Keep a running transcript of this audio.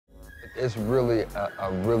It's really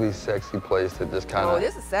a really sexy place to just kind of... Oh,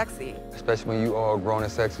 this is sexy. Especially when you all grown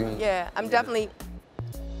and sexy. Yeah, I'm definitely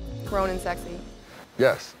grown and sexy.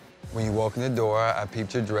 Yes. When you walk in the door, I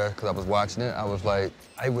peeped your dress because I was watching it. I was like,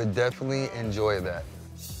 I would definitely enjoy that.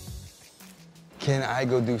 Can I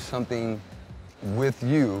go do something with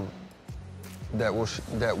you that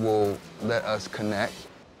will let us connect?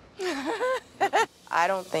 I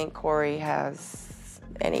don't think Corey has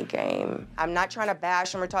any game. I'm not trying to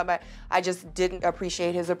bash him or talk about, I just didn't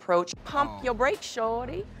appreciate his approach. Pump your brakes,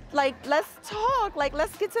 shorty. Like, let's talk, like,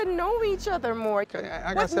 let's get to know each other more. Okay,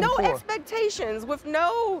 I got with no before. expectations, with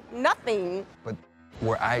no nothing. But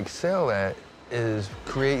where I excel at is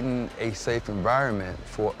creating a safe environment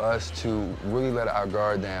for us to really let our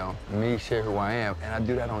guard down, me share who I am, and I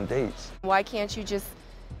do that on dates. Why can't you just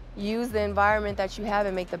use the environment that you have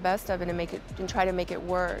and make the best of it and try to make it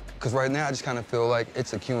work? Because right now I just kind of feel like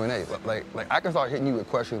it's a Q&A. Like I can start hitting you with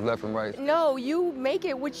questions left and right. No, you make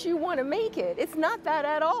it what you want to make it. It's not that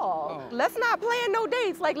at all. Oh. Let's not plan no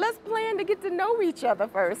dates. Like, let's plan to get to know each other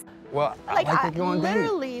first. Well, I like to go on dates.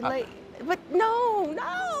 Literally, but no.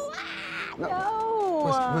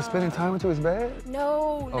 Was spending time with you is bad?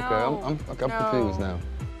 No. Okay, I'm confused now.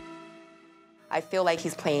 I feel like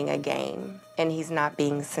he's playing a game and he's not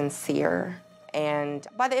being sincere. And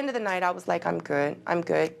by the end of the night, I was like, I'm good.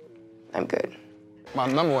 My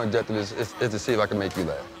number one objective is to see if I can make you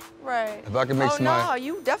laugh. Right. If I can make somebody... no,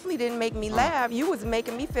 you definitely didn't make me laugh. You was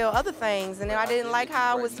making me feel other things, and then I didn't like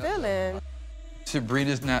how I was feeling.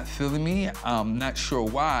 Sabrina's not feeling me. I'm not sure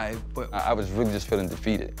why, but... I was really just feeling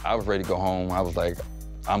defeated. I was ready to go home. I was like,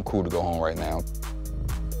 I'm cool to go home right now.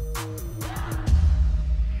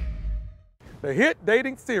 The hit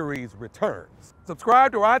dating series returns.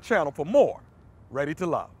 Subscribe to our channel for more Ready to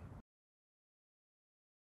Love.